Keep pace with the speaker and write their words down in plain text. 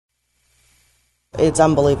It's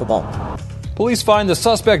unbelievable. Police find the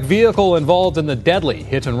suspect vehicle involved in the deadly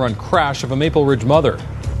hit-and-run crash of a Maple Ridge mother.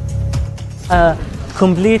 A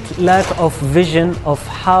complete lack of vision of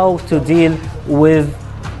how to deal with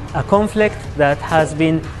a conflict that has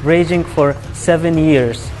been raging for 7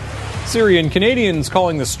 years. Syrian Canadians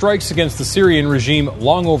calling the strikes against the Syrian regime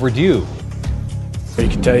long overdue. You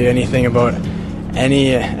can tell you anything about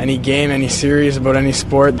any game, any series, about any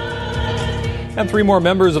sport. And 3 more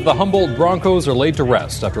members of the Humboldt Broncos are laid to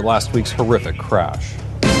rest after last week's horrific crash.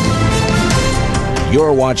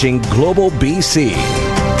 You're watching Global BC.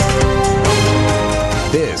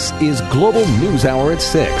 This is Global News Hour at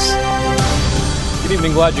 6. Good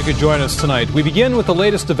evening, glad you could join us tonight. We begin with the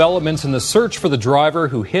latest developments in the search for the driver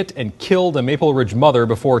who hit and killed a Maple Ridge mother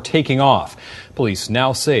before taking off. Police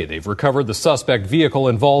now say they've recovered the suspect vehicle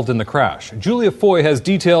involved in the crash. Julia Foy has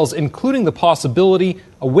details, including the possibility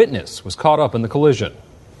a witness was caught up in the collision.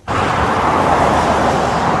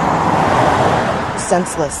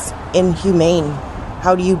 Senseless, inhumane.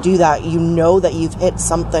 How do you do that? You know that you've hit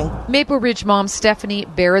something. Maple Ridge mom Stephanie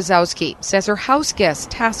Berezowski says her house guest,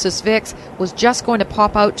 Tassus Vicks, was just going to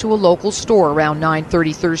pop out to a local store around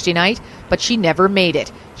 9:30 Thursday night, but she never made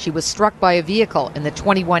it. She was struck by a vehicle in the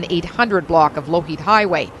 21800 block of Lougheed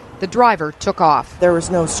Highway. The driver took off. There was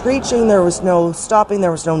no screeching, there was no stopping,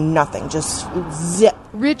 there was no nothing, just zip.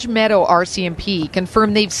 Ridge Meadow RCMP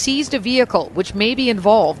confirmed they've seized a vehicle which may be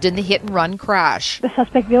involved in the hit-and-run crash. The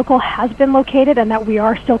suspect vehicle has been located and that we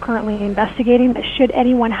are still currently investigating. Should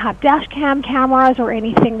anyone have dash cam cameras or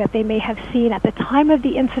anything that they may have seen at the time of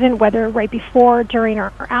the incident, whether right before, during,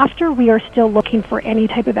 or after, we are still looking for any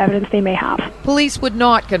type of evidence they may have. Police would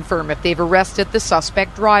not confirm if they've arrested the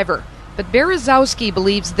suspect driver. But Berezowski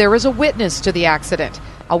believes there is a witness to the accident,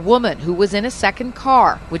 a woman who was in a second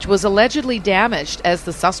car, which was allegedly damaged as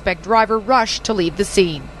the suspect driver rushed to leave the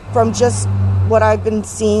scene. From just what I've been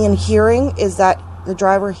seeing and hearing is that the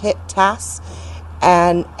driver hit Tass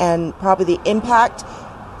and probably the impact,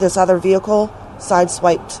 this other vehicle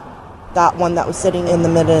sideswiped that one that was sitting in the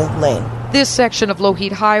middle lane. This section of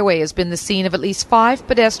Lougheed Highway has been the scene of at least 5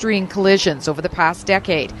 pedestrian collisions over the past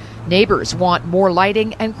decade. Neighbors want more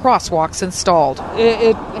lighting and crosswalks installed.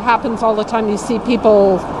 It happens all the time. You see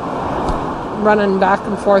people running back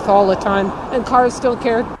and forth all the time, and cars don't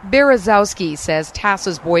care. Berezowski says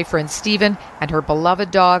Tass's boyfriend Stephen and her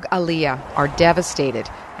beloved dog Aaliyah are devastated,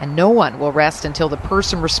 and no one will rest until the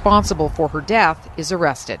person responsible for her death is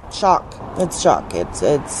arrested. Shock. It's shock.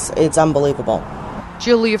 It's unbelievable.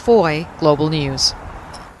 Julia Foy, Global News.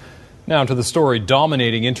 Now to the story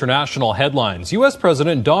dominating international headlines. U.S.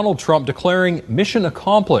 President Donald Trump declaring mission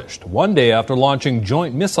accomplished 1 day after launching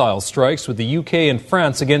joint missile strikes with the UK and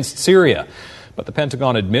France against Syria. But the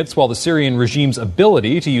Pentagon admits while the Syrian regime's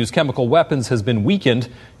ability to use chemical weapons has been weakened,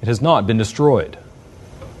 it has not been destroyed.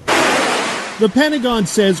 The Pentagon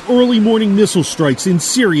says early morning missile strikes in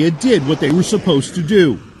Syria did what they were supposed to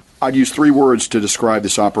do. I'd use 3 words to describe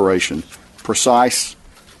this operation: precise,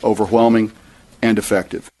 overwhelming, and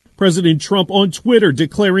effective. President Trump on Twitter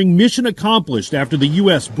declaring mission accomplished after the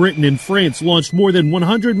U.S., Britain, and France launched more than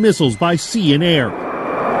 100 missiles by sea and air,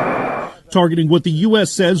 targeting what the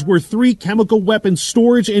U.S. says were 3 chemical weapons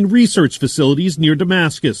storage and research facilities near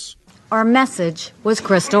Damascus. Our message was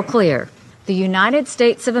crystal clear. The United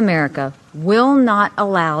States of America will not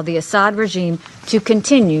allow the Assad regime to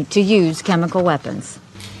continue to use chemical weapons.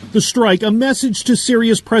 The strike, a message to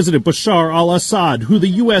Syria's President Bashar al-Assad, who the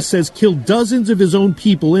U.S. says killed dozens of his own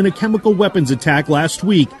people in a chemical weapons attack last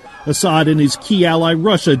week. Assad and his key ally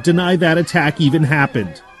Russia deny that attack even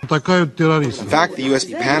happened. In fact, the U.S.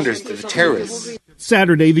 panders to the terrorists.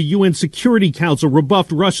 Saturday, the UN Security Council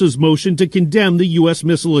rebuffed Russia's motion to condemn the U.S.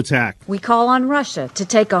 missile attack. We call on Russia to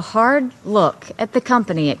take a hard look at the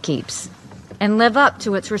company it keeps and live up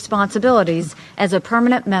to its responsibilities as a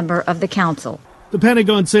permanent member of the Council. The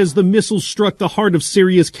Pentagon says the missiles struck the heart of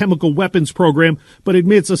Syria's chemical weapons program, but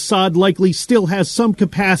admits Assad likely still has some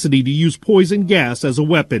capacity to use poison gas as a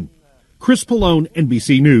weapon. Chris Pallone,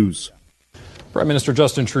 NBC News. Prime Minister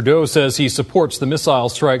Justin Trudeau says he supports the missile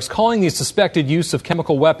strikes, calling the suspected use of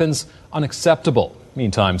chemical weapons unacceptable.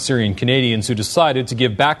 Meantime, Syrian Canadians who decided to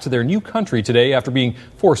give back to their new country today after being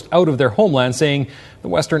forced out of their homeland saying the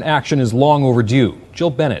Western action is long overdue. Jill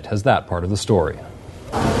Bennett has that part of the story.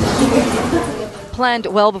 Planned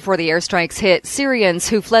well before the airstrikes hit, Syrians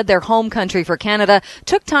who fled their home country for Canada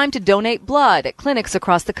took time to donate blood at clinics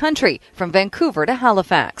across the country, from Vancouver to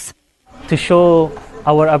Halifax. To show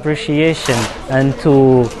our appreciation and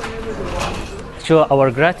to show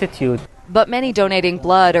our gratitude. But many donating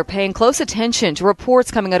blood are paying close attention to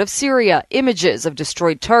reports coming out of Syria, images of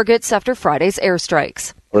destroyed targets after Friday's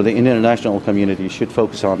airstrikes. Or the international community should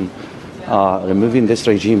focus on removing this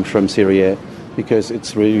regime from Syria, because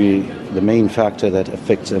it's really the main factor that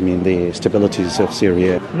affects, the stabilities of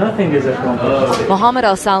Syria. Nothing is a problem. Mohammed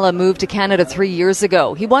al-Salah moved to Canada 3 years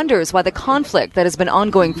ago. He wonders why the conflict that has been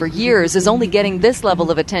ongoing for years is only getting this level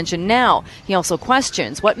of attention now. He also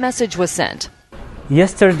questions what message was sent.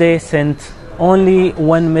 Yesterday sent only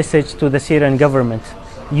one message to the Syrian government.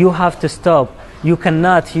 You have to stop. You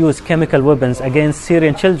cannot use chemical weapons against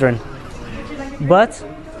Syrian children. But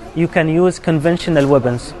you can use conventional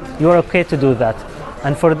weapons. You are okay to do that.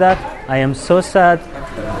 And for that, I am so sad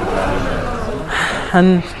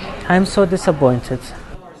and I'm so disappointed.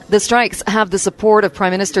 The strikes have the support of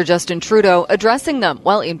Prime Minister Justin Trudeau addressing them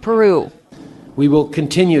while in Peru. We will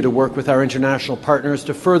continue to work with our international partners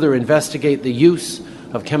to further investigate the use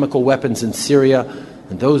of chemical weapons in Syria,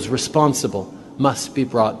 and those responsible must be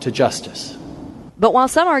brought to justice. But while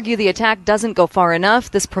some argue the attack doesn't go far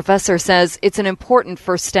enough, this professor says it's an important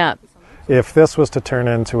first step. If this was to turn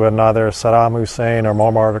into another Saddam Hussein or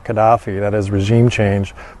Muammar Gaddafi, that is regime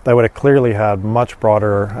change, that would have clearly had much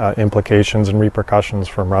broader implications and repercussions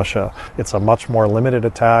from Russia. It's a much more limited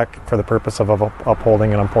attack for the purpose of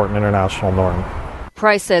upholding an important international norm.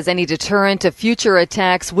 Price says any deterrent to future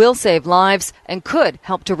attacks will save lives and could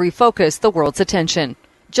help to refocus the world's attention.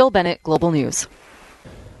 Jill Bennett, Global News.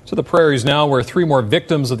 To the prairies now, where 3 more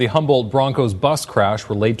victims of the Humboldt Broncos bus crash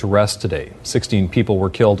were laid to rest today. 16 people were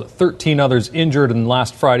killed, 13 others injured in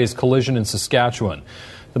last Friday's collision in Saskatchewan.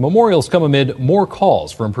 The memorials come amid more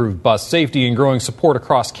calls for improved bus safety and growing support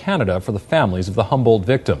across Canada for the families of the Humboldt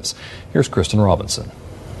victims. Here's Kristen Robinson.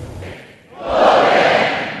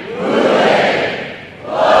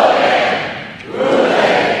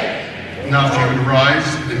 Now if you would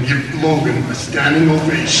rise and give Logan a standing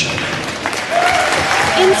ovation.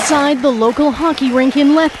 Inside the local hockey rink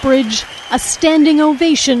in Lethbridge, a standing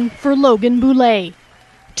ovation for Logan Boulet.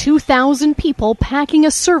 2,000 people packing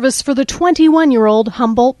a service for the 21-year-old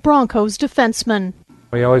Humboldt Broncos defenseman.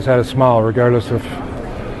 He always had a smile, regardless of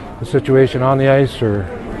the situation on the ice or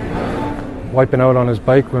wiping out on his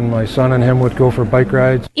bike when my son and him would go for bike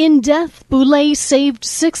rides. In death, Boulet saved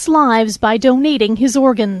 6 lives by donating his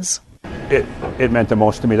organs. It meant the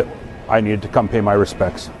most to me that I needed to come pay my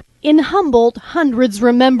respects. In Humboldt, hundreds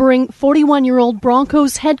remembering 41-year-old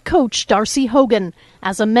Broncos head coach Darcy Hogan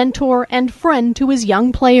as a mentor and friend to his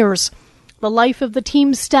young players. The life of the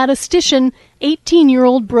team's statistician,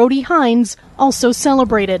 18-year-old Brody Hines, also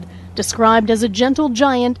celebrated. Described as a gentle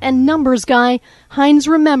giant and numbers guy, Hines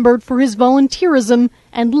remembered for his volunteerism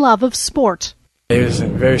and love of sport. He was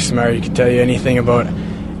very smart. He could tell you anything about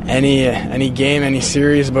any game, any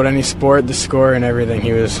series, about any sport, the score and everything.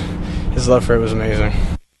 His love for it was amazing.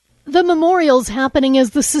 The memorial's happening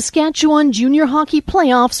as the Saskatchewan Junior Hockey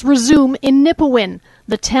Playoffs resume in Nipawin,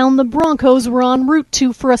 the town the Broncos were en route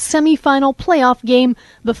to for a semi-final playoff game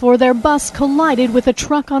before their bus collided with a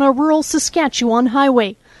truck on a rural Saskatchewan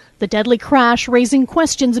highway. The deadly crash raising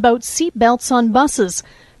questions about seatbelts on buses.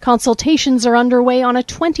 Consultations are underway on a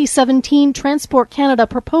 2017 Transport Canada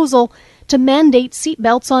proposal to mandate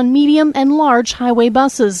seatbelts on medium and large highway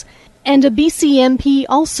buses. And a BC MP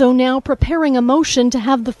also now preparing a motion to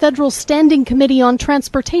have the Federal Standing Committee on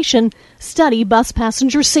Transportation study bus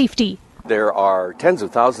passenger safety. There are tens of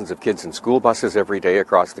thousands of kids in school buses every day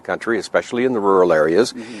across the country, especially in the rural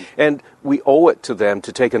areas, and we owe it to them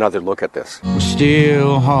to take another look at this. We're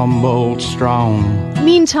still Humboldt strong.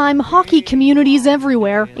 Meantime, hockey communities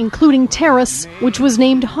everywhere, including Terrace, which was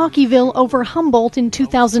named Hockeyville over Humboldt in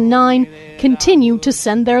 2009, continue to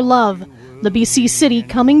send their love. The BC city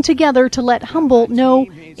coming together to let Humboldt know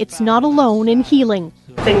it's not alone in healing.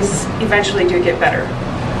 Things eventually do get better,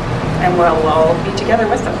 and we'll all be together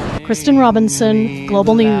with them. Kristen Robinson,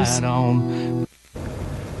 Global News. The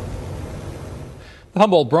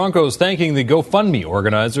Humboldt Broncos thanking the GoFundMe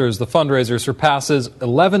organizer as the fundraiser surpasses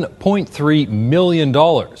 $11.3 million.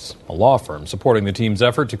 A law firm supporting the team's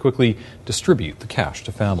effort to quickly distribute the cash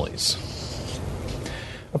to families.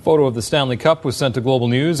 A photo of the Stanley Cup was sent to Global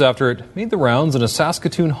News after it made the rounds in a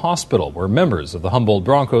Saskatoon hospital where members of the Humboldt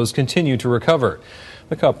Broncos continue to recover.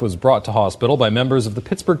 The cup was brought to hospital by members of the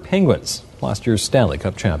Pittsburgh Penguins, last year's Stanley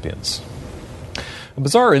Cup champions. A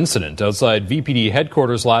bizarre incident outside VPD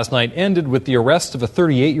headquarters last night ended with the arrest of a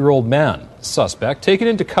 38-year-old man. Suspect taken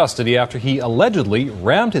into custody after he allegedly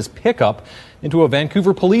rammed his pickup into a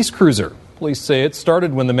Vancouver police cruiser. Police say it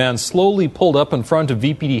started when the man slowly pulled up in front of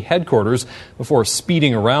VPD headquarters before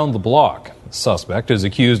speeding around the block. The suspect is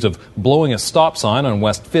accused of blowing a stop sign on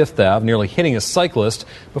West 5th Ave, nearly hitting a cyclist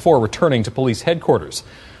before returning to police headquarters.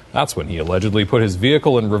 That's when he allegedly put his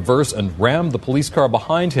vehicle in reverse and rammed the police car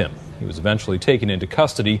behind him. He was eventually taken into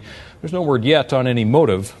custody. There's no word yet on any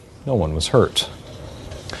motive. No one was hurt.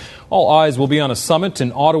 All eyes will be on a summit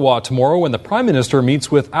in Ottawa tomorrow when the Prime Minister meets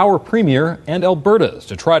with our Premier and Alberta's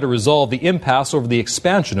to try to resolve the impasse over the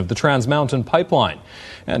expansion of the Trans Mountain pipeline.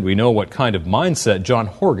 And we know what kind of mindset John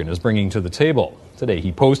Horgan is bringing to the table. Today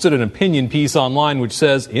he posted an opinion piece online which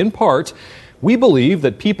says, in part, "We believe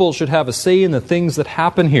that people should have a say in the things that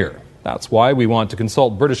happen here. That's why we want to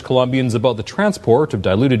consult British Columbians about the transport of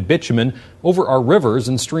diluted bitumen over our rivers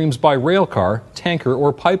and streams by railcar, tanker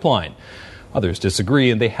or pipeline. Others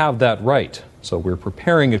disagree and they have that right. So we're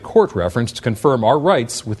preparing a court reference to confirm our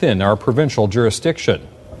rights within our provincial jurisdiction."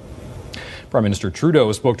 Prime Minister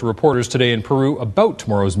Trudeau spoke to reporters today in Peru about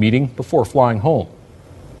tomorrow's meeting before flying home.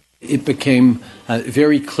 It became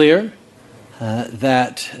very clear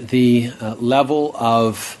that the level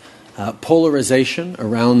of polarization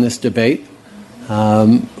around this debate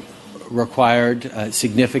required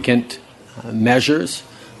significant measures.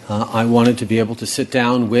 I wanted to be able to sit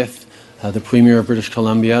down with the Premier of British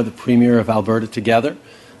Columbia, the Premier of Alberta together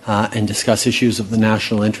and discuss issues of the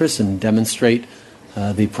national interest and demonstrate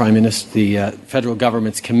the Prime Minister, the federal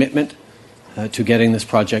government's commitment to getting this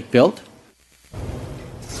project built.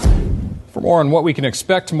 For more on what we can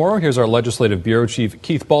expect tomorrow, here's our Legislative Bureau Chief,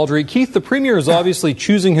 Keith Baldry. Keith, the Premier is obviously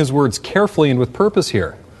choosing his words carefully and with purpose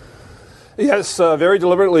here. Yes, very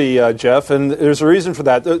deliberately, Jeff, and there's a reason for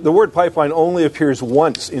that. The word pipeline only appears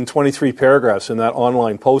once in 23 paragraphs in that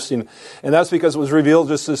online posting, and that's because it was revealed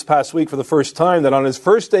just this past week for the first time that on his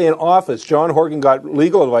first day in office, John Horgan got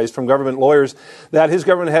legal advice from government lawyers that his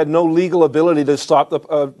government had no legal ability to stop the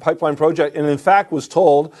pipeline project, and in fact was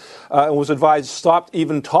told and was advised stopped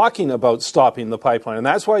even talking about stopping the pipeline. And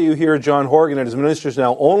that's why you hear John Horgan and his ministers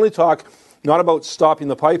now only talk not about stopping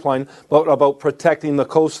the pipeline, but about protecting the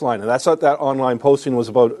coastline. And that's what that online posting was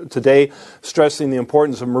about today, stressing the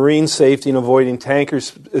importance of marine safety and avoiding tanker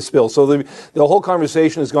spills. So the whole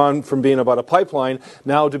conversation has gone from being about a pipeline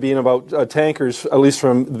now to being about tankers, at least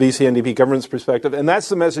from the BC NDP government's perspective. And that's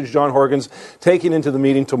the message John Horgan's taking into the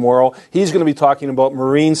meeting tomorrow. He's going to be talking about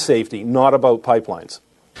marine safety, not about pipelines.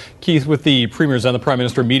 Keith, with the Premiers and the Prime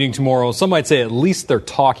Minister meeting tomorrow, some might say at least they're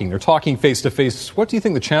talking. They're talking face-to-face. What do you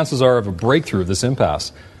think the chances are of a breakthrough of this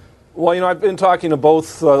impasse? Well, I've been talking to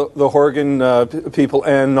both the Horgan people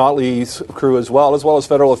and Notley's crew as well as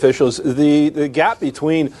federal officials. The gap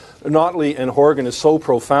between Notley and Horgan is so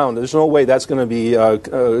profound. There's no way that's going to be,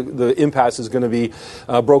 the impasse is going to be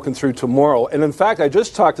broken through tomorrow. And in fact, I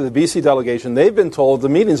just talked to the BC delegation. They've been told the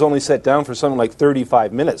meeting's only set down for something like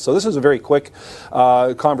 35 minutes. So this is a very quick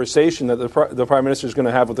conversation that the Prime Minister is going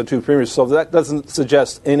to have with the two premiers. So that doesn't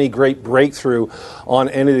suggest any great breakthrough on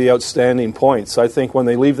any of the outstanding points. I think when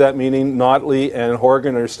they leave that meeting, Notley and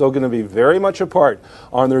Horgan are still going to be very much apart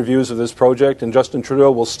on their views of this project, and Justin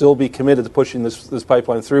Trudeau will still be committed to pushing this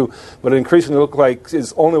pipeline through. But it increasingly looks like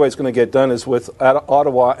the only way it's going to get done is with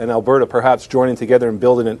Ottawa and Alberta perhaps joining together and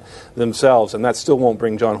building it themselves, and that still won't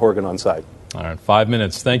bring John Horgan on side. All right, 5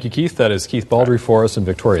 minutes. Thank you, Keith. That is Keith Baldry for us in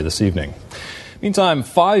Victoria this evening. Meantime,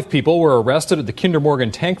 5 people were arrested at the Kinder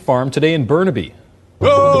Morgan tank farm today in Burnaby.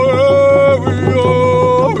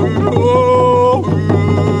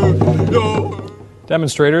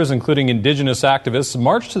 Demonstrators, including Indigenous activists,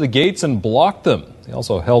 marched to the gates and blocked them. They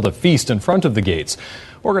also held a feast in front of the gates.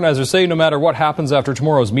 Organizers say no matter what happens after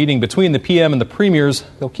tomorrow's meeting between the PM and the premiers,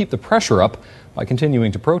 they'll keep the pressure up by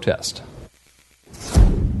continuing to protest.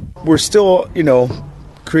 We're still,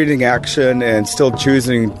 creating action and still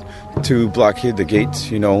choosing to blockade the gates.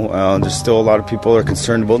 There's still a lot of people are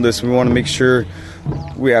concerned about this. We want to make sure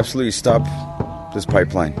we absolutely stop this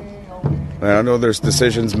pipeline. And I know there's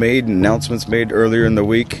decisions made and announcements made earlier in the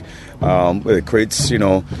week. It creates,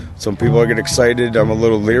 some people are getting excited. I'm a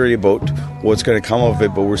little leery about what's going to come of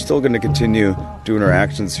it, but we're still going to continue doing our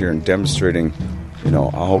actions here and demonstrating,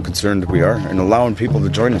 how concerned we are and allowing people to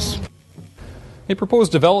join us. A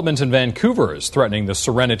proposed development in Vancouver is threatening the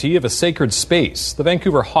serenity of a sacred space. The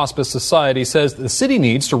Vancouver Hospice Society says the city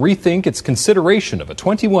needs to rethink its consideration of a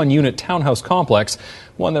 21-unit townhouse complex,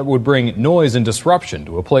 one that would bring noise and disruption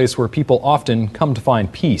to a place where people often come to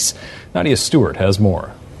find peace. Nadia Stewart has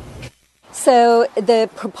more. So the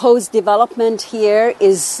proposed development here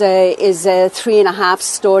is a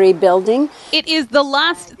 3.5-story building. It is the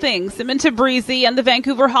last thing Samantha Breezy and the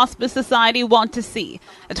Vancouver Hospice Society want to see.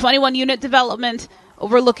 A 21-unit development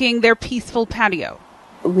overlooking their peaceful patio.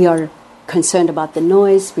 We are concerned about the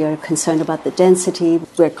noise. We are concerned about the density.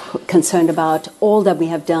 We're concerned about all that we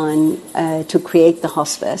have done to create the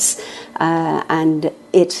hospice and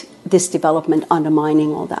this development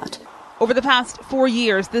undermining all that. Over the past 4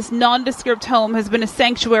 years, this nondescript home has been a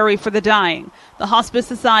sanctuary for the dying. The Hospice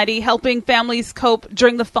Society helping families cope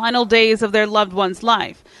during the final days of their loved one's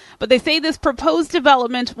life. But they say this proposed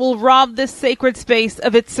development will rob this sacred space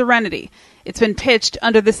of its serenity. It's been pitched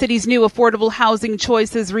under the city's new Affordable Housing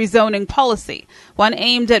Choices rezoning policy, one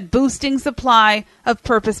aimed at boosting supply of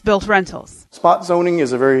purpose-built rentals. Spot zoning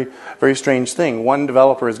is a very, very strange thing. One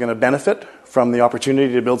developer is going to benefit from the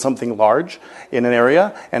opportunity to build something large in an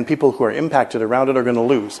area, and people who are impacted around it are going to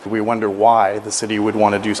lose. We wonder why the city would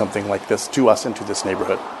want to do something like this to us and to this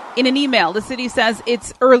neighborhood. In an email, the city says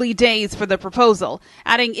it's early days for the proposal,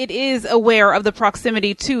 adding it is aware of the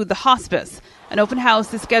proximity to the hospice. An open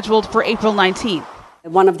house is scheduled for April 19th.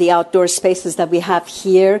 One of the outdoor spaces that we have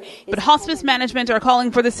here. But hospice management are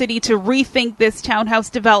calling for the city to rethink this townhouse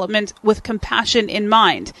development with compassion in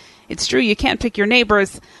mind. It's true you can't pick your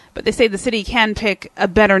neighbors, but they say the city can pick a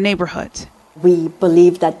better neighborhood. We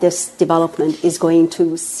believe that this development is going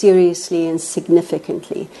to seriously and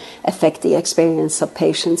significantly affect the experience of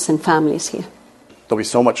patients and families here. There'll be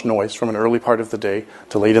so much noise from an early part of the day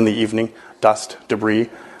to late in the evening, dust, debris,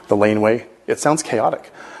 the laneway. It sounds chaotic.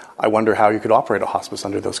 I wonder how you could operate a hospice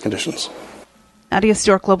under those conditions. Nadia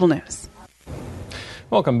Stewart, Global News.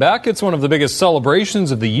 Welcome back. It's one of the biggest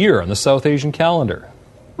celebrations of the year on the South Asian calendar.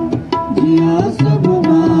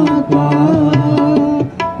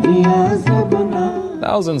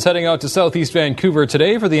 Thousands heading out to southeast Vancouver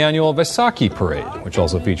today for the annual Vaisakhi Parade, which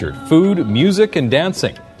also featured food, music, and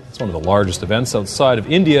dancing. It's one of the largest events outside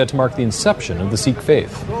of India to mark the inception of the Sikh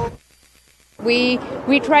faith.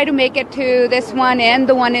 We try to make it to this one and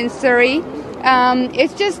the one in Surrey.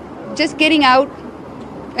 It's just getting out,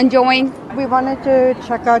 enjoying. We wanted to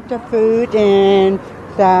check out the food and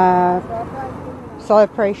the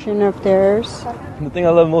celebration of theirs. The thing I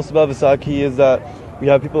love most about Vaisakhi is that we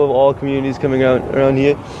have people of all communities coming out around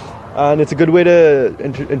here, and it's a good way to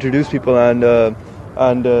introduce people and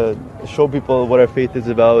show people what our faith is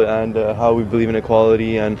about and how we believe in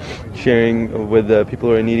equality and sharing with the people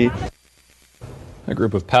who are needy. A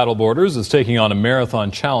group of paddleboarders is taking on a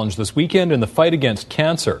marathon challenge this weekend in the fight against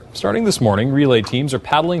cancer. Starting this morning, relay teams are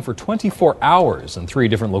paddling for 24 hours in 3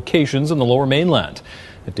 different locations in the Lower Mainland,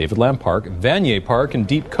 at David Lamb Park, Vanier Park, and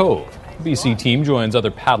Deep Cove. The BC team joins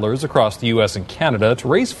other paddlers across the U.S. and Canada to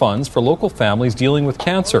raise funds for local families dealing with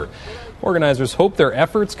cancer. Organizers hope their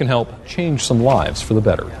efforts can help change some lives for the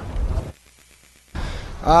better.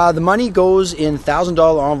 The money goes in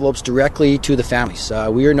 $1,000 envelopes directly to the families.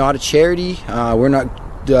 We are not a charity. We're not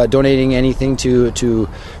donating anything to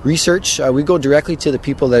research. We go directly to the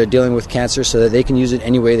people that are dealing with cancer so that they can use it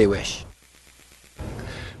any way they wish.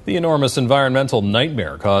 The enormous environmental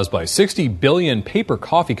nightmare caused by 60 billion paper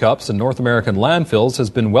coffee cups in North American landfills has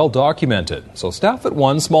been well documented. So staff at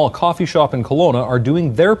one small coffee shop in Kelowna are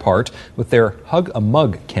doing their part with their Hug a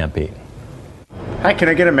Mug campaign. Hi, can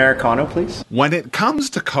I get Americano, please? When it comes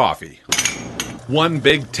to coffee, One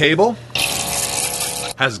Big Table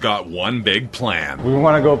has got one big plan. We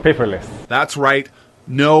want to go paperless. That's right.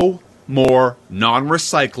 No more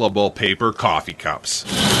non-recyclable paper coffee cups.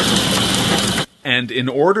 And in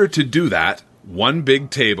order to do that, One Big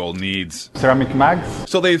Table needs ceramic mugs.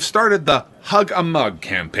 So they've started the Hug a Mug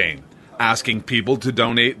campaign, asking people to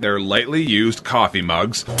donate their lightly used coffee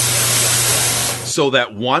mugs so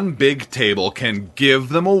that One Big Table can give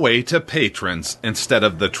them away to patrons instead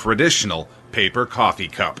of the traditional paper coffee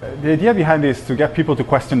cup. The idea behind this is to get people to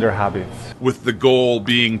question their habits, with the goal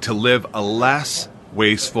being to live a less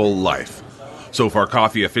wasteful life. So far,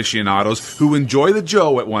 coffee aficionados who enjoy the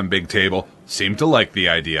Joe at One Big Table seem to like the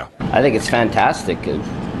idea. I think it's fantastic.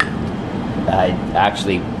 I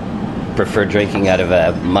actually prefer drinking out of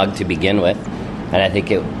a mug to begin with, and I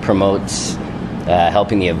think it promotes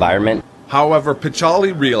helping the environment. However,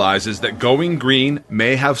 Pichali realizes that going green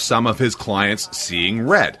may have some of his clients seeing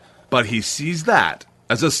red, but he sees that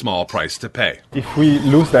as a small price to pay. If we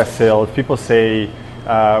lose that sale, if people say,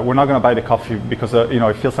 we're not going to buy the coffee because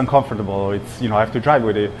it feels uncomfortable, it's I have to drive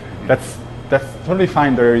with it, that's totally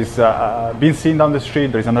fine. There is being seen down the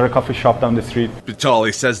street, there's another coffee shop down the street.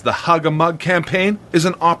 Pichali says the Hug a Mug campaign is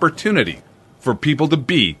an opportunity for people to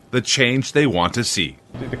be the change they want to see.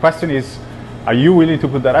 The question is, are you willing to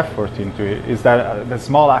put that effort into it? Is that the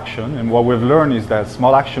small action? And what we've learned is that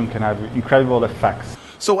small action can have incredible effects.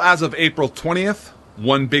 So as of April 20th,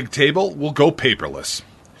 One Big Table will go paperless,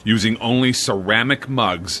 using only ceramic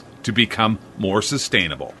mugs to become more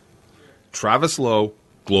sustainable. Travis Lowe,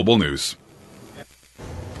 Global News.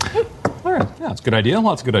 All right. Yeah, it's a good idea.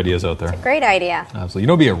 Lots of good ideas out there. Great idea. Absolutely. You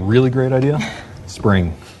know what would be a really great idea?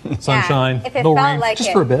 Spring. sunshine, if it no felt rain, like just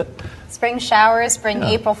it. for a bit. Spring showers bring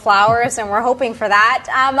April flowers, and we're hoping for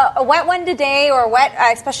that. A wet one today, or wet,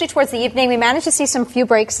 especially towards the evening. We managed to see some few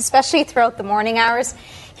breaks, especially throughout the morning hours.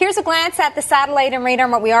 Here's a glance at the satellite and radar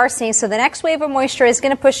and what we are seeing. So the next wave of moisture is going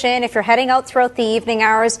to push in. If you're heading out throughout the evening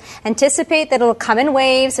hours, anticipate that it'll come in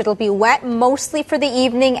waves. It'll be wet mostly for the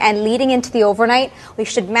evening and leading into the overnight. We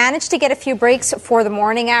should manage to get a few breaks for the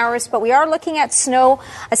morning hours, but we are looking at snow,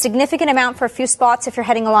 a significant amount for a few spots. If you're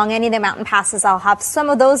heading along any of the mountain passes, I'll have some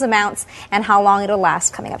of those amounts and how long it'll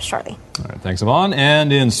last coming up shortly. All right, thanks, Yvonne.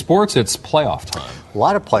 And in sports, it's playoff time. A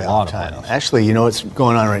lot of playoff time. Actually, you know what's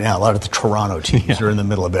going on right now? A lot of the Toronto teams are in the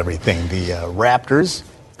middle of everything. The Raptors,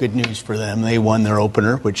 good news for them. They won their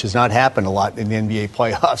opener, which has not happened a lot in the NBA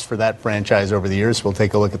playoffs for that franchise over the years. We'll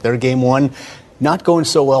take a look at their game one. Not going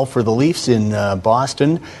so well for the Leafs in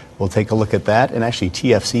Boston. We'll take a look at that. And actually,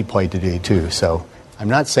 TFC played today, too. So I'm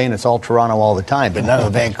not saying it's all Toronto all the time, but none of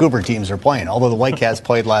the Vancouver teams are playing. Although the Whitecaps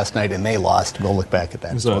played last night and they lost. We'll look back at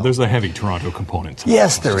that as well. There's a heavy Toronto component.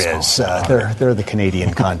 Yes, there is. They're the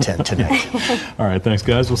Canadian content tonight. All right, thanks,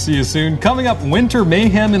 guys. We'll see you soon. Coming up, winter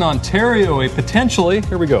mayhem in Ontario.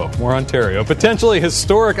 Here we go, more Ontario. Potentially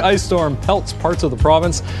historic ice storm pelts parts of the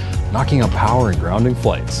province, knocking out power and grounding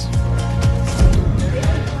flights.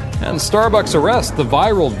 And Starbucks arrest the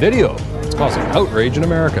viral video. It's causing outrage in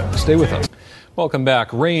America. Stay with us. Welcome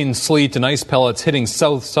back. Rain, sleet, and ice pellets hitting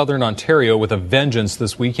southern Ontario with a vengeance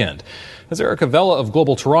this weekend. As Erica Vella of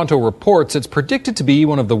Global Toronto reports, it's predicted to be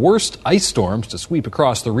one of the worst ice storms to sweep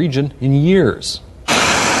across the region in years.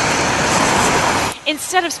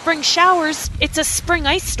 Instead of spring showers, it's a spring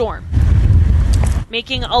ice storm,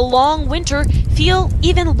 making a long winter feel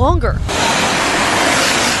even longer.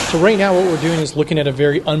 So right now what we're doing is looking at a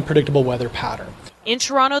very unpredictable weather pattern. In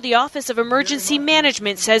Toronto, the Office of Emergency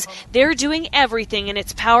Management says they're doing everything in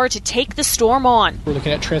its power to take the storm on. We're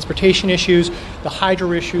looking at transportation issues, the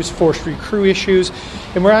hydro issues, forestry crew issues,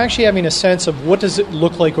 and we're actually having a sense of what does it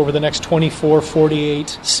look like over the next 24,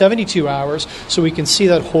 48, 72 hours so we can see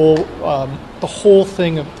that the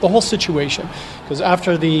whole situation. Because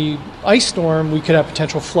after the ice storm, we could have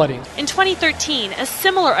potential flooding. In 2013, a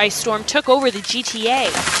similar ice storm took over the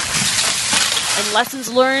GTA. And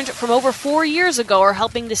lessons learned from over 4 years ago are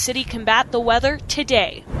helping the city combat the weather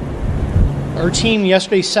today. Our team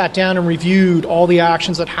yesterday sat down and reviewed all the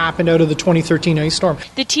actions that happened out of the 2013 ice storm.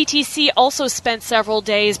 The TTC also spent several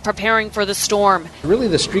days preparing for the storm. Really,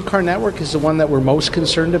 the streetcar network is the one that we're most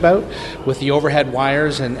concerned about, with the overhead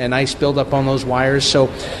wires and ice buildup on those wires. So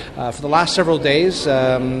for the last several days,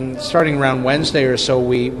 starting around Wednesday or so,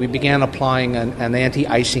 we began applying an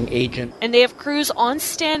anti-icing agent. And they have crews on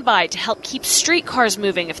standby to help keep streetcars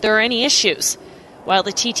moving if there are any issues. While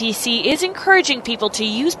the TTC is encouraging people to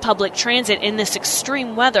use public transit in this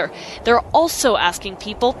extreme weather, they're also asking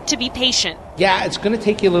people to be patient. Yeah, it's going to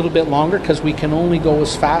take you a little bit longer because we can only go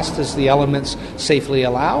as fast as the elements safely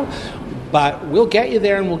allow. But we'll get you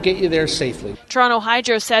there, and we'll get you there safely. Toronto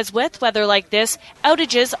Hydro says with weather like this,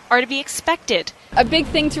 outages are to be expected. A big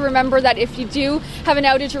thing to remember that if you do have an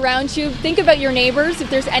outage around you, think about your neighbors. If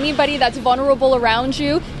there's anybody that's vulnerable around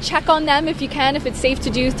you, check on them if you can, if it's safe to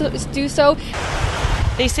do so.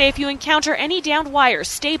 They say if you encounter any downed wires,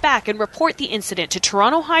 stay back and report the incident to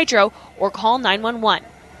Toronto Hydro or call 911.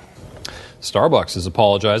 Starbucks is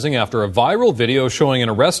apologizing after a viral video showing an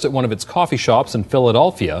arrest at one of its coffee shops in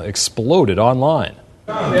Philadelphia exploded online.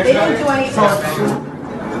 They didn't do anything.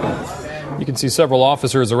 You can see several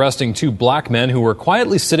officers arresting two black men who were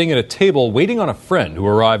quietly sitting at a table waiting on a friend who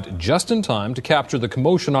arrived just in time to capture the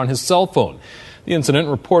commotion on his cell phone. The incident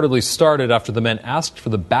reportedly started after the men asked for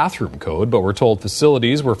the bathroom code, but were told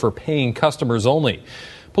facilities were for paying customers only.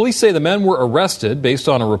 Police say the men were arrested based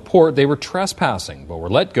on a report they were trespassing, but were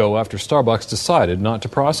let go after Starbucks decided not to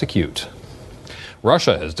prosecute.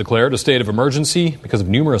 Russia has declared a state of emergency because of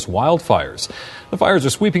numerous wildfires. The fires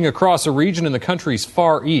are sweeping across a region in the country's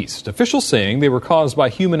far east, officials saying they were caused by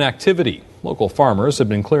human activity. Local farmers have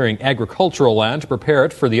been clearing agricultural land to prepare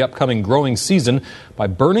it for the upcoming growing season by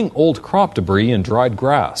burning old crop debris and dried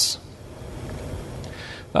grass.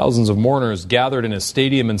 Thousands of mourners gathered in a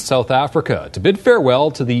stadium in South Africa to bid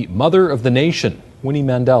farewell to the mother of the nation, Winnie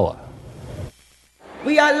Mandela.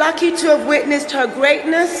 We are lucky to have witnessed her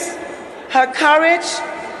greatness, her courage,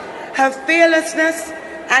 her fearlessness,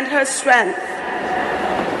 and her strength.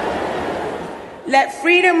 Let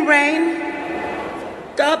freedom reign.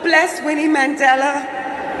 God bless Winnie Mandela.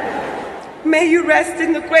 May you rest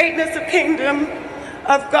in the greatness of kingdom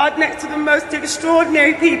of God next to the most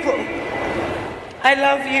extraordinary people. I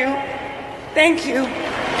love you. Thank you.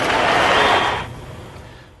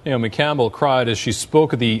 Naomi Campbell cried as she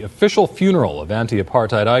spoke at the official funeral of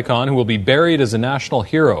anti-apartheid icon who will be buried as a national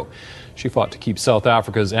hero. She fought to keep South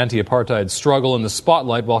Africa's anti-apartheid struggle in the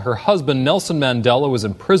spotlight while her husband Nelson Mandela was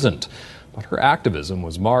imprisoned. But her activism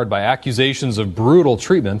was marred by accusations of brutal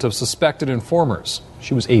treatment of suspected informers.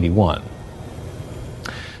 She was 81.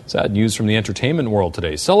 Sad news from the entertainment world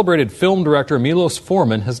today. Celebrated film director Milos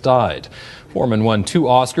Forman has died. Forman won 2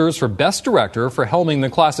 Oscars for Best Director for helming the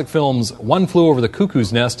classic films One Flew Over the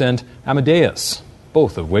Cuckoo's Nest and Amadeus,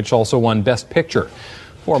 both of which also won Best Picture.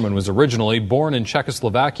 Forman was originally born in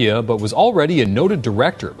Czechoslovakia but was already a noted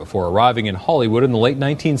director before arriving in Hollywood in the late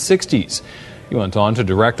 1960s. He went on to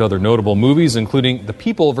direct other notable movies, including The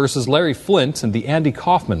People vs. Larry Flynt and the Andy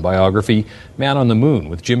Kaufman biography Man on the Moon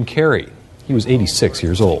with Jim Carrey. He was 86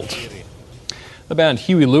 years old. The band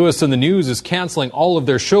Huey Lewis and the News is cancelling all of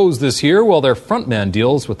their shows this year while their frontman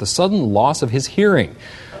deals with the sudden loss of his hearing.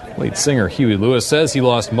 Lead singer Huey Lewis says he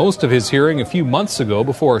lost most of his hearing a few months ago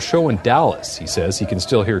before a show in Dallas. He says he can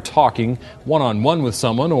still hear talking one-on-one with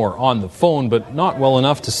someone or on the phone, but not well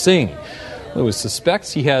enough to sing. Lewis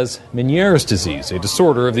suspects he has Meniere's disease, a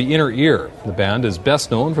disorder of the inner ear. The band is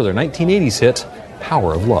best known for their 1980s hit,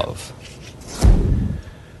 Power of Love.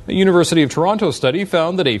 A University of Toronto study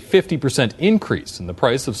found that a 50% increase in the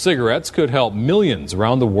price of cigarettes could help millions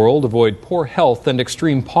around the world avoid poor health and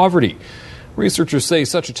extreme poverty. Researchers say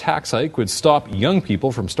such a tax hike would stop young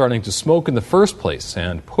people from starting to smoke in the first place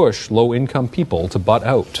and push low-income people to butt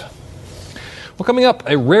out. Well, coming up,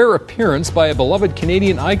 a rare appearance by a beloved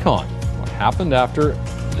Canadian icon. What happened after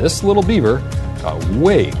this little beaver got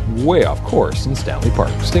way off course in Stanley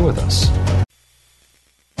Park. Stay with us.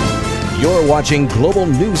 You're watching Global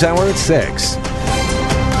News Hour at 6.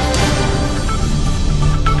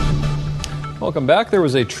 Welcome back. There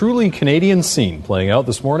was a truly Canadian scene playing out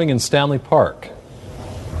this morning in Stanley Park.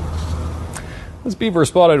 This beaver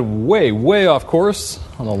spotted way off course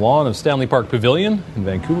on the lawn of Stanley Park Pavilion in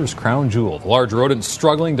Vancouver's Crown Jewel. The large rodent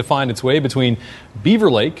struggling to find its way between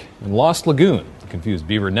Beaver Lake and Lost Lagoon. The confused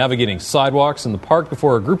beaver navigating sidewalks in the park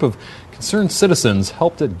before a group of concerned citizens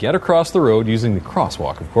helped it get across the road using the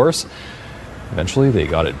crosswalk, of course. Eventually, they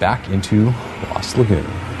got it back into Lost Lagoon.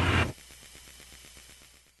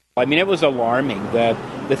 I mean, it was alarming that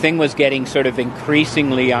the thing was getting sort of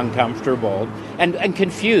increasingly uncomfortable and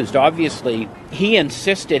confused. Obviously, he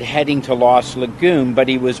insisted heading to Lost Lagoon, but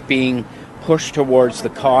he was being pushed towards the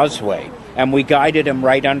causeway. And we guided him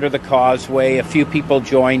right under the causeway. A few people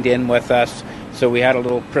joined in with us, so we had a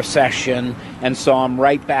little procession and saw him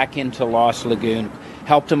right back into Lost Lagoon,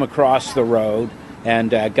 helped him across the road,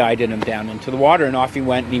 and guided him down into the water. And off he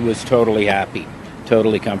went, and he was totally happy,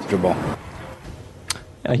 totally comfortable.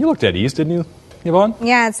 Yeah, he looked at ease, didn't you, Yvonne?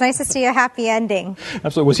 Yeah, it's nice to see a happy ending.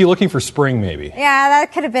 Absolutely. Was he looking for spring, maybe? Yeah,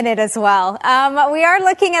 that could have been it as well. We are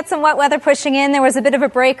looking at some wet weather pushing in. There was a bit of a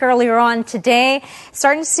break earlier on today.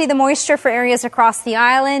 Starting to see the moisture for areas across the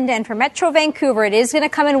island. And for Metro Vancouver, it is going to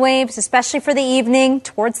come in waves, especially for the evening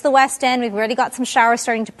towards the west end. We've already got some showers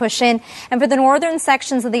starting to push in. And for the northern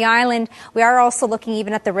sections of the island, we are also looking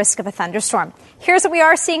even at the risk of a thunderstorm. Here's what we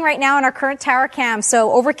are seeing right now in our current tower cam.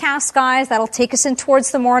 So overcast skies, that'll take us in towards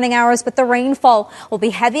the morning hours, but the rainfall will be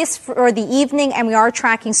heaviest for the evening, and we are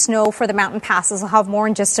tracking snow for the mountain passes. I'll have more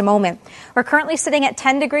in just a moment. We're currently sitting at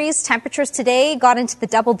 10 degrees. Temperatures today got into the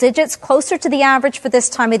double digits, closer to the average for this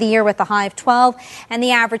time of the year with a high of 12, and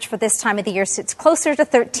the average for this time of the year sits closer to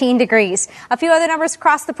 13 degrees. A few other numbers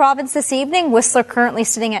across the province this evening. Whistler currently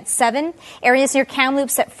sitting at 7. Areas near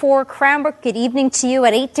Kamloops at 4. Cranbrook, good evening to you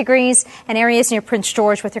at 8 degrees, and areas near Prince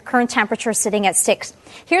George with your current temperature sitting at 6.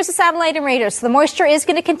 Here's the satellite and radar. So the moisture is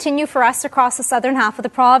going to continue for us across the southern half of the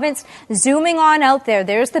province. Zooming on out there,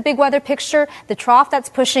 there's the big weather picture. The trough that's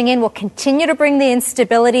pushing in will continue to bring the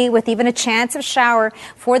instability with even a chance of shower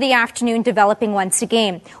for the afternoon developing once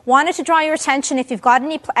again. Wanted to draw your attention if you've got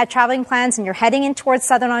any traveling plans and you're heading in towards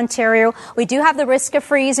southern Ontario. We do have the risk of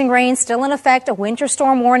freezing rain still in effect. A winter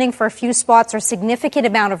storm warning for a few spots or significant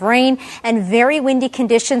amount of rain and very windy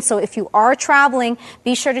conditions. So if you are traveling,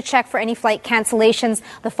 be sure to check for any flight cancellations.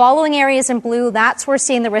 The following areas in blue, that's where we're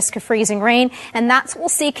seeing the risk of freezing rain, and that's what we'll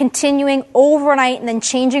see continuing overnight and then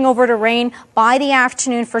changing over to rain by the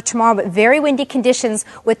afternoon for tomorrow, but very windy conditions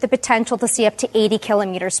with the potential to see up to 80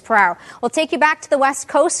 kilometers per hour. We'll take you back to the west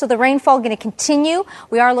coast, so the rainfall going to continue.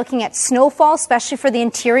 We are looking at snowfall, especially for the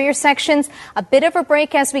interior sections. A bit of a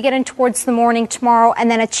break as we get in towards the morning tomorrow, and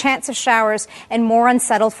then a chance of showers and more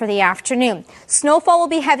unsettled for the afternoon. Snowfall will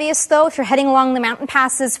be heaviest, though, if you're heading along the mountain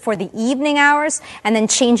passes for the evening hours and then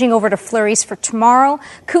changing over to flurries for tomorrow.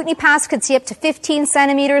 Kootenay Pass could see up to 15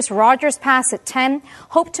 centimeters. Rogers Pass at 10.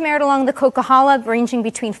 Hope to Merit along the Coquihalla ranging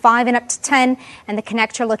between 5 and up to 10. And the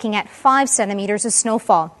Connector looking at 5 centimeters of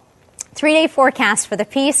snowfall. 3-day forecast for the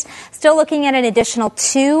piece, still looking at an additional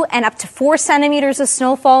 2 and up to 4 centimeters of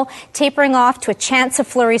snowfall, tapering off to a chance of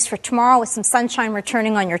flurries for tomorrow with some sunshine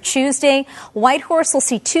returning on your Tuesday. Whitehorse will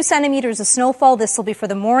see 2 centimeters of snowfall. This will be for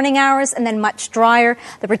the morning hours and then much drier.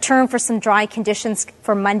 The return for some dry conditions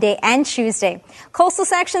for Monday and Tuesday. Coastal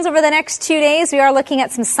sections over the next 2 days, we are looking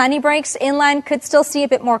at some sunny breaks. Inland could still see a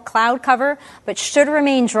bit more cloud cover, but should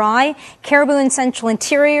remain dry. Caribou and Central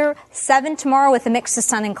Interior, 7 tomorrow with a mix of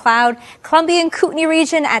sun and cloud. Columbia and Kootenay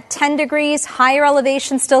region at 10 degrees. Higher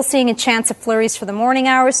elevation still seeing a chance of flurries for the morning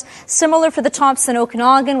hours. Similar for the tops in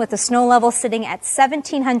Okanagan with the snow level sitting at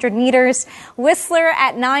 1,700 meters. Whistler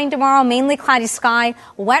at 9 tomorrow, mainly cloudy sky.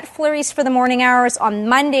 Wet flurries for the morning hours on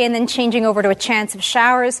Monday and then changing over to a chance of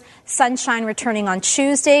showers. Sunshine returning on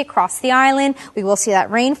Tuesday across the island. We will see that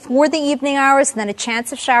rain for the evening hours and then a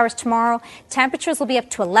chance of showers tomorrow. Temperatures will be up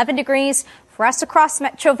to 11 degrees. For us across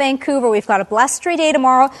Metro Vancouver, we've got a blustery day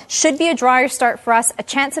tomorrow. Should be a drier start for us. A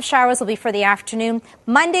chance of showers will be for the afternoon.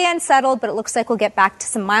 Monday unsettled, but it looks like we'll get back to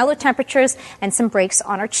some milder temperatures and some breaks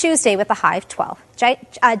on our Tuesday with a high of 12.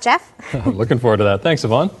 Jeff? Looking forward to that. Thanks,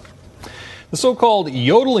 Yvonne. The so-called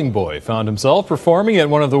yodeling boy found himself performing at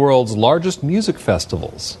one of the world's largest music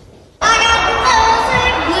festivals.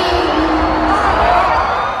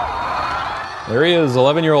 There he is,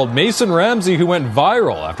 11-year-old Mason Ramsey, who went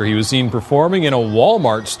viral after he was seen performing in a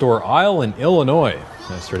Walmart store aisle in Illinois.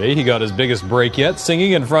 Yesterday, he got his biggest break yet,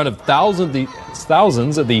 singing in front of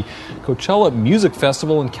thousands at the Coachella Music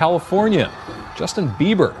Festival in California. Justin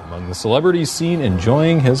Bieber among the celebrities seen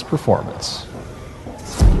enjoying his performance.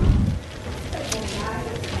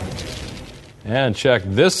 And check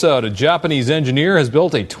this out. A Japanese engineer has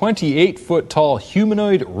built a 28-foot-tall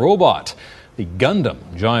humanoid robot. The Gundam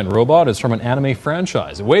giant robot is from an anime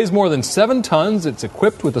franchise. It weighs more than 7 tons. It's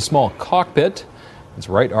equipped with a small cockpit. Its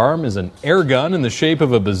right arm is an air gun in the shape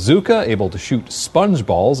of a bazooka, able to shoot sponge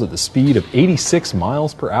balls at the speed of 86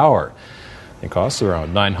 miles per hour. It costs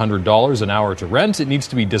around $900 an hour to rent. It needs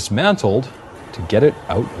to be dismantled to get it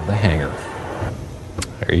out of the hangar.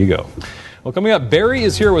 There you go. Well, coming up, Barry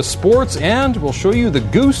is here with sports, and we'll show you the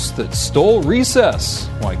goose that stole recess.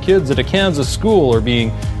 Why kids at a Kansas school are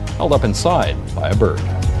being held up inside by a bird.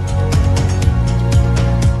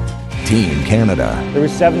 Team Canada. There were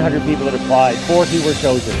 700 people that applied. 40 were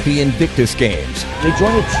chosen. The Invictus Games. They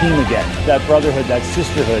joined a team again. That brotherhood, that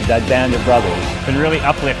sisterhood, that band of brothers. It's been really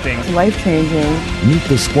uplifting. Life-changing. Meet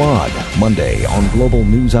the Squad, Monday on Global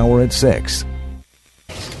News Hour at 6.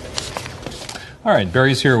 All right,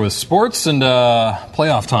 Barry's here with sports and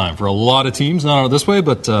playoff time for a lot of teams. Not this way,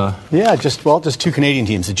 but just 2 Canadian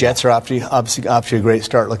teams. The Jets are off to a great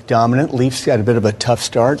start, look dominant. Leafs got a bit of a tough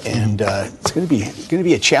start, and it's going to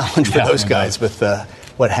be a challenge for those guys with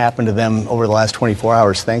what happened to them over the last 24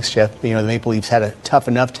 hours. Thanks, Jeff. You know, the Maple Leafs had a tough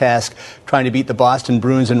enough task trying to beat the Boston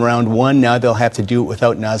Bruins in round 1. Now they'll have to do it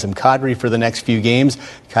without Nazem Kadri for the next few games.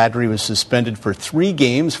 Kadri was suspended for 3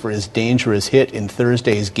 games for his dangerous hit in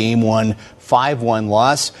Thursday's Game 1 5-1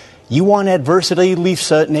 loss. You want adversity,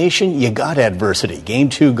 Leafs Nation? You got adversity. Game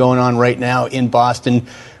 2 going on right now in Boston.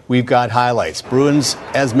 We've got highlights. Bruins,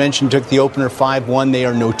 as mentioned, took the opener 5-1. They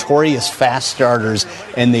are notorious fast starters,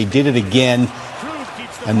 and they did it again.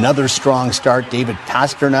 Another strong start. David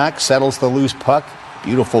Pastrnak settles the loose puck.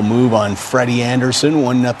 Beautiful move on Freddie Anderson.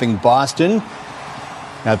 1-0 Boston.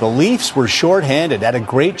 Now, the Leafs were shorthanded, had a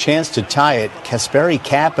great chance to tie it. Kasperi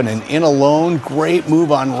Kapanen in alone. Great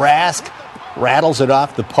move on Rask. Rattles it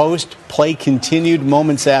off the post. Play continued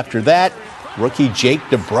moments after that. Rookie Jake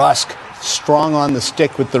DeBrusk strong on the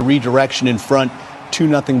stick with the redirection in front.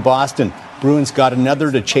 2-0 Boston. Bruins got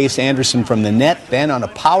another to chase Anderson from the net. Then on a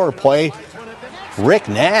power play, Rick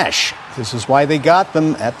Nash. This is why they got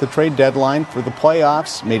them at the trade deadline for the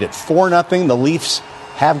playoffs. Made it 4-0. The Leafs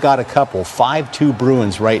have got a couple. 5-2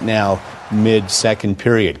 Bruins right now, mid-second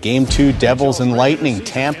period. Game 2, Devils and Lightning.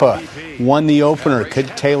 Tampa won the opener. Could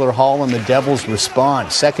Taylor Hall and the Devils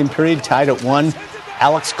respond? Second period, tied at 1.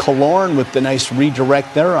 Alex Killorn with the nice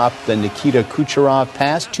redirect there off the Nikita Kucherov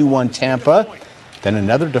pass. 2-1 Tampa. Then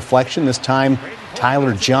another deflection, this time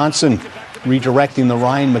Tyler Johnson redirecting the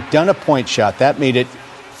Ryan McDonagh point shot. That made it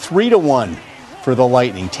 3-1 for the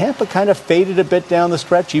Lightning. Tampa kind of faded a bit down the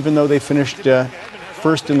stretch, even though they finished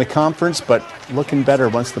first in the conference, but looking better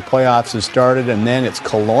once the playoffs have started. And then it's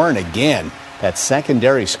Killorn again. That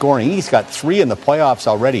secondary scoring. He's got 3 in the playoffs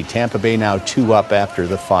already. Tampa Bay now 2 up after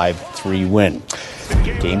the 5-3 win.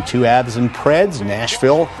 Game 2 Avs and Preds.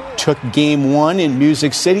 Nashville took Game 1 in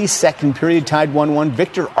Music City. Second period tied 1-1.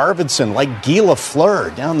 Victor Arvidsson, like Guy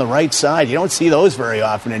Lafleur, down the right side. You don't see those very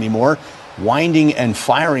often anymore. Winding and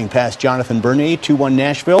firing past Jonathan Bernier. 2-1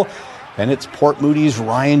 Nashville. Then it's Port Moody's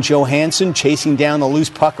Ryan Johansson chasing down the loose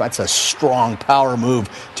puck. That's a strong power move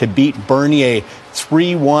to beat Bernier.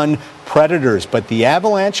 3-1 Predators. But the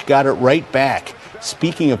Avalanche got it right back.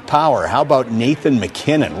 Speaking of power, how about Nathan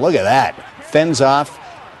MacKinnon? Look at that. Fends off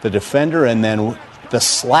the defender and then the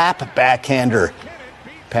slap backhander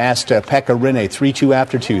past Pekka Rinne. 3-2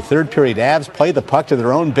 after 2. Third period, Avs play the puck to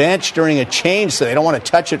their own bench during a change, so they don't want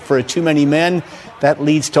to touch it for too many men. That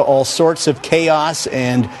leads to all sorts of chaos,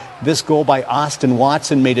 and this goal by Austin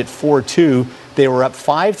Watson made it 4-2. They were up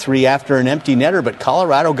 5-3 after an empty netter, but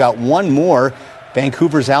Colorado got one more.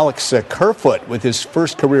 Vancouver's Alex Kerfoot with his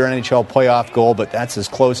first career NHL playoff goal, but that's as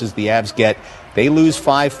close as the Avs get. They lose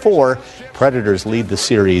 5-4. Predators lead the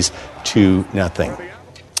series 2-0.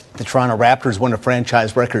 The Toronto Raptors won a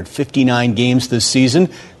franchise record 59 games this season.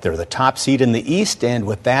 They're the top seed in the East, and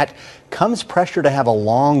with that comes pressure to have a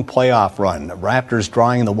long playoff run. The Raptors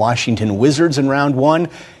drawing the Washington Wizards in round 1.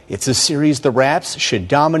 It's a series the Raps should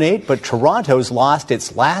dominate, but Toronto's lost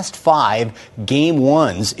its last 5 Game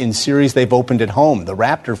 1s in series they've opened at home. The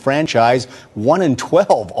Raptor franchise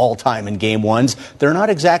 1-12 all-time in Game 1s. They're not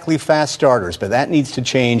exactly fast starters, but that needs to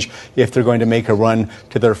change if they're going to make a run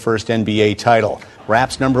to their first NBA title.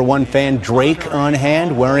 Raps number 1 fan Drake on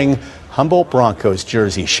hand, wearing Humboldt Broncos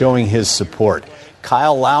jersey, showing his support.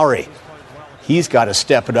 Kyle Lowry, he's got to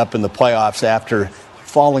step it up in the playoffs after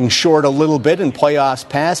falling short a little bit in playoffs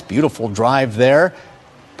past. Beautiful drive there.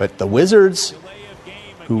 But the Wizards,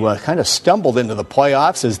 who kind of stumbled into the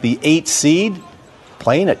playoffs as the 8th seed,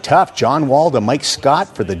 playing it tough. John Wall to Mike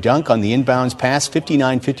Scott for the dunk on the inbounds pass.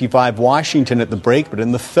 59-55 Washington at the break. But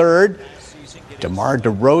in the third, DeMar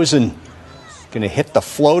DeRozan going to hit the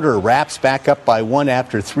floater. Raps back up by 1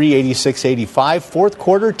 after 3, 86-85. Fourth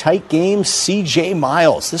quarter, tight game. C.J.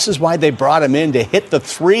 Miles. This is why they brought him in, to hit the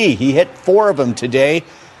 3. He hit 4 of them today.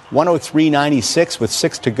 103-96 with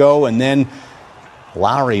 6 to go. And then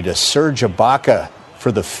Lowry to Serge Ibaka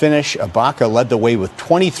for the finish. Ibaka led the way with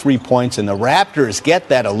 23 points, and the Raptors get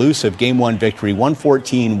that elusive Game 1 victory,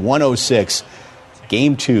 114-106.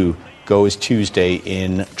 Game 2 goes Tuesday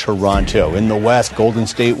in Toronto. In the West, Golden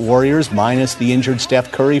State Warriors minus the injured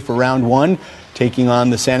Steph Curry for round 1, taking on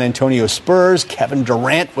the San Antonio Spurs. Kevin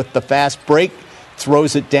Durant with the fast break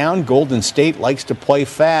throws it down. Golden State likes to play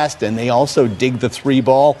fast, and they also dig the 3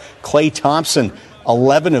 ball. Klay Thompson,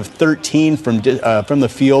 11 of 13 from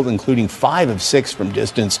the field, including 5 of 6 from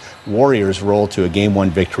distance. Warriors roll to a Game 1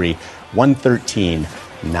 victory,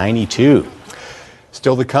 113-92.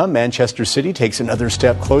 Still to come, Manchester City takes another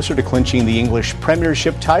step closer to clinching the English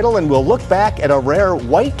Premiership title, and we'll look back at a rare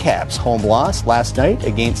Whitecaps home loss last night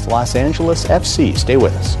against Los Angeles FC. Stay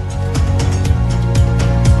with us.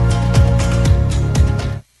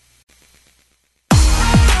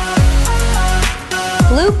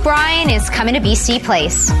 Luke Bryan is coming to BC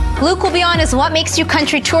Place. Luke will be on his What Makes You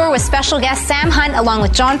Country tour with special guest Sam Hunt along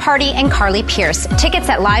with John Party and Carly Pierce. Tickets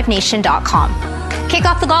at livenation.com. Kick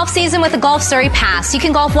off the golf season with a Golf Surrey Pass. You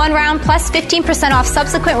can golf 1 round plus 15% off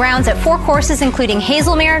subsequent rounds at 4 courses, including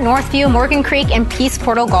Hazelmere, Northview, Morgan Creek, and Peace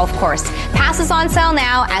Portal Golf Course. Passes on sale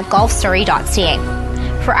now at golfsurrey.ca.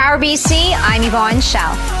 For Our BC, I'm Yvonne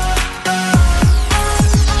Schell.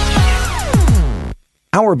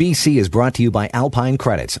 Our BC is brought to you by Alpine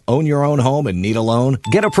Credits. Own your own home and need a loan?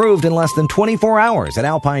 Get approved in less than 24 hours at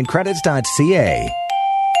alpinecredits.ca.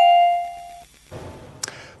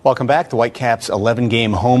 Welcome back. The Whitecaps'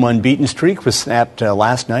 11-game home unbeaten streak was snapped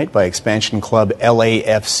last night by expansion club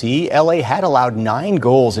LAFC. LA had allowed 9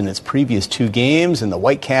 goals in its previous 2 games, and the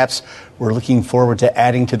Whitecaps were looking forward to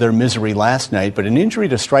adding to their misery last night. But an injury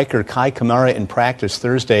to striker Kai Kamara in practice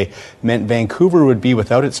Thursday meant Vancouver would be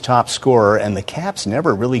without its top scorer, and the Caps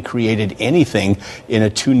never really created anything in a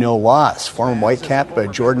 2-0 loss. Former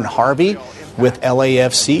Whitecap Jordan Harvey with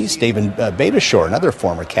LAFC. Steven Beitashour, another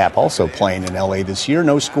former Cap, also playing in LA this year.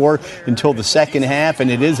 No score until the second half,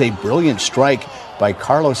 and it is a brilliant strike by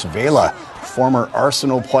Carlos Vela, former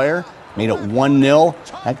Arsenal player. Made it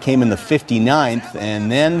 1-0. That came in the 59th,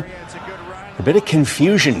 and then a bit of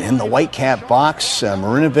confusion in the Whitecap box.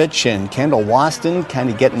 Marinovic and Kendall Waston kind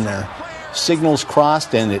of getting their signals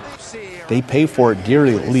crossed, and they pay for it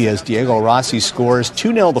dearly as Diego Rossi scores.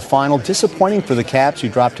 2-0 the final. Disappointing for the Caps, who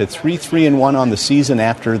dropped to 3-3-1 on the season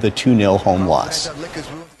after the 2-0 home loss.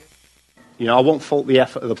 You know, I won't fault the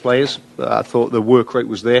effort of the players. I thought the work rate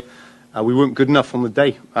was there. We weren't good enough on the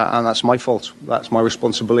day, and that's my fault. That's my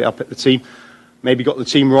responsibility. I picked the team. maybe got the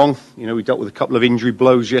team wrong. You know, we dealt with a couple of injury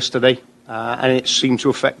blows yesterday, and it seemed to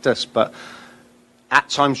affect us. But at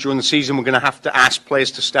times during the season, we're going to have to ask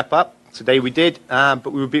players to step up. Today we did,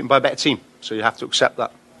 but we were beaten by a better team, so you have to accept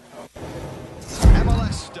that.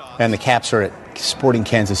 And the Caps are at Sporting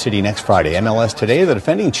Kansas City next Friday. MLS Today, the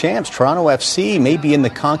defending champs, Toronto FC, may be in the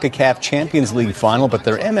CONCACAF Champions League final, but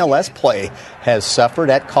their MLS play has suffered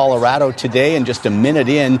at Colorado today. And just a minute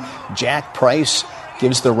in, Jack Price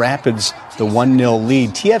gives the Rapids the 1-0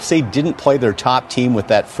 lead. TFC didn't play their top team with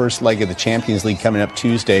that first leg of the Champions League coming up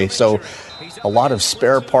Tuesday, so a lot of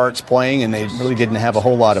spare parts playing, and they really didn't have a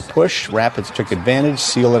whole lot of push. Rapids took advantage,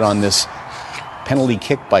 seal it on this penalty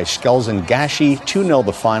kick by Skelzen Gashi. 2-0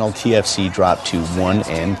 the final. TFC dropped to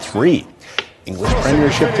 1-3. English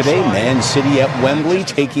Premiership today. Man City at Wembley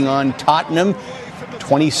taking on Tottenham.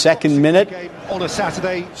 22nd minute.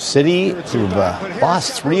 City, who've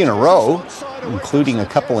lost 3 in a row, including a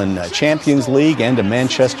couple in Champions League and to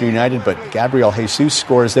Manchester United, but Gabriel Jesus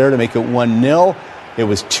scores there to make it 1-0. It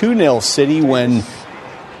was 2-0 City when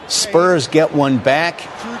Spurs get one back.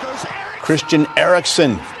 Christian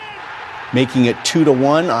Eriksen making it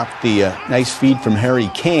 2-1 off the nice feed from Harry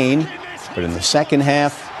Kane. But in the second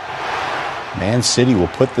half, Man City will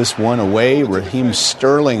put this one away. Raheem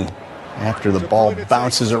Sterling, after the ball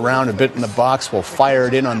bounces around a bit in the box, will fire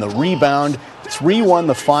it in on the rebound. 3-1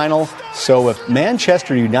 the final. So if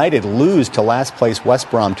Manchester United lose to last place West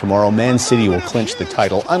Brom tomorrow, Man City will clinch the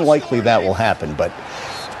title. Unlikely that will happen, but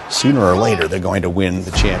sooner or later they're going to win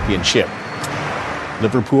the championship.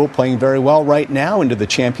 Liverpool playing very well right now into the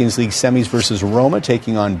Champions League semis versus Roma,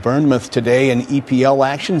 taking on Bournemouth today in EPL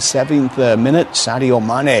action. 7th minute, Sadio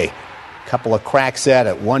Mane. Couple of cracks at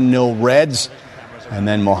it. 1-0 Reds. And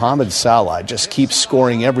then Mohamed Salah just keeps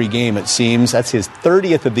scoring every game, it seems. That's his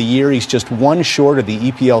 30th of the year. He's just one short of the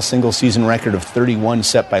EPL single-season record of 31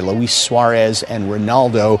 set by Luis Suarez and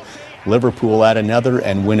Ronaldo. Liverpool add another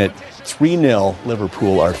and win it 3-0.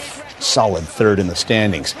 Liverpool are solid third in the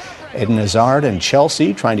standings. Eden Hazard and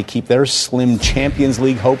Chelsea, trying to keep their slim Champions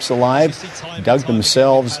League hopes alive, dug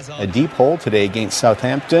themselves a deep hole today against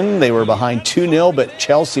Southampton. They were behind 2-0, but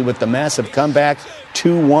Chelsea with the massive comeback,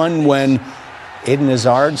 2-1 when Eden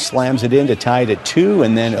Hazard slams it in to tie it at 2,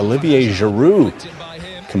 and then Olivier Giroud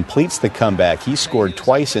completes the comeback. He scored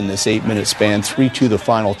twice in this 8-minute span, 3-2 the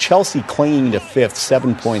final. Chelsea clinging to 5th,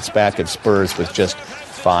 7 points back at Spurs with just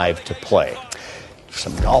 5 to play.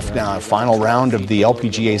 Some golf now, final round of the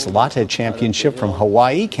LPGA's Lotte Championship from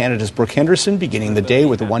Hawaii. Canada's Brooke Henderson beginning the day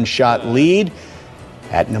with a one-shot lead.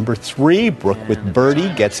 At number 3, Brooke with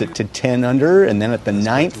birdie gets it to 10 under, and then at the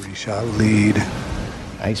 9th, 3-shot lead.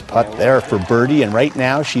 Nice putt there for birdie, and right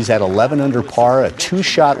now she's at 11 under par, a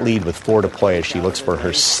 2-shot lead with 4 to play as she looks for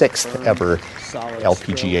her 6th ever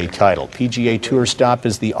LPGA title. PGA Tour stop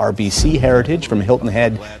is the RBC Heritage from Hilton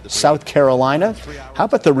Head, South Carolina. How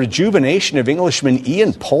about the rejuvenation of Englishman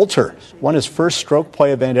Ian Poulter? Won his first stroke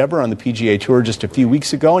play event ever on the PGA Tour just a few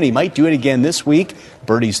weeks ago, and he might do it again this week.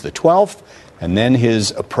 Birdie's the 12th, and then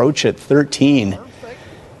his approach at 13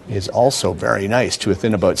 is also very nice. To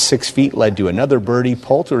within about 6 feet, led to another birdie.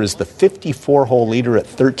 Poulter is the 54-hole leader at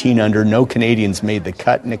 13 under. No Canadians made the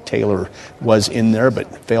cut. Nick Taylor was in there,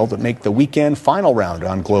 but failed to make the weekend. Final round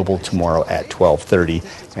on Global tomorrow at 12:30.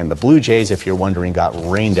 And the Blue Jays, if you're wondering, got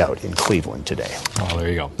rained out in Cleveland today. Oh, there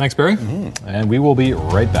you go. Thanks, Barry. Mm-hmm. And we will be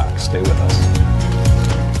right back. Stay with us.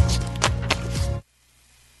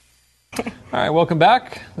 All right, welcome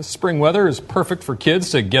back. The spring weather is perfect for kids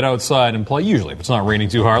to get outside and play, usually, if it's not raining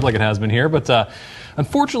too hard like it has been here. But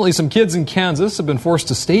unfortunately, some kids in Kansas have been forced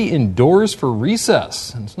to stay indoors for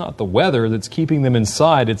recess. And it's not the weather that's keeping them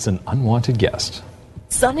inside, it's an unwanted guest.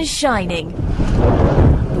 Sun is shining.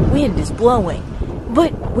 The wind is blowing.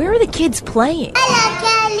 But where are the kids playing?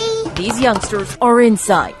 Hello, Kelly. These youngsters are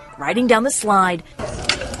inside, riding down the slide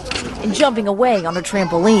and jumping away on a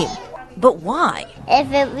trampoline. But why?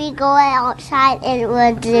 If we go outside, it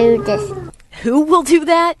will do this. Who will do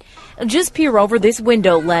that? Just peer over this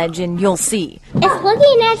window ledge and you'll see. It's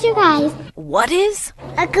looking at you guys. What is?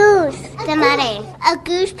 A goose. The mother. A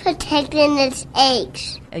goose protecting its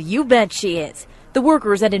eggs. You bet she is. The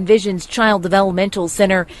workers at Envision's Child Developmental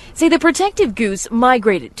Center say the protective goose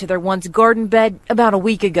migrated to their once garden bed about a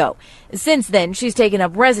week ago. Since then, she's taken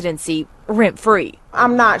up residency rent-free.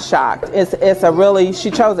 I'm not shocked.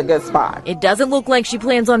 She chose a good spot. It doesn't look like she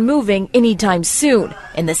plans on moving anytime soon,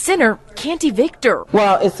 and the center can't evict her.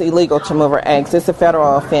 Well, it's illegal to move her eggs. It's a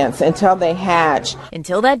federal offense until they hatch.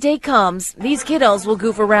 Until that day comes, these kiddos will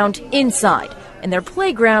goof around inside, and their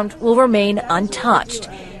playground will remain untouched,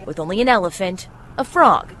 with only an elephant, a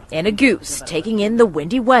frog, and a goose taking in the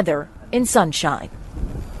windy weather and sunshine.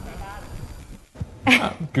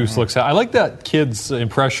 Goose looks. I like that kid's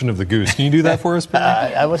impression of the goose. Can you do that for us,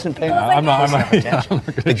 Barry? I wasn't paying attention.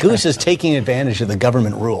 The goose is taking advantage of the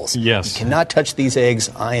government rules. Yes. You cannot touch these eggs.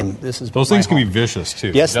 Those things can be vicious,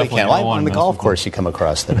 too. Yes, Definitely they can. On the golf course, you come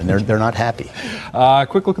across them, and they're not happy.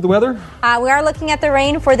 Quick look at the weather. We are looking at the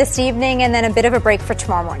rain for this evening and then a bit of a break for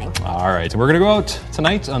tomorrow morning. All right. And we're going to go out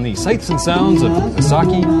tonight on the sights and sounds of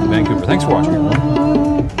Asahi, Vancouver. Thanks for watching.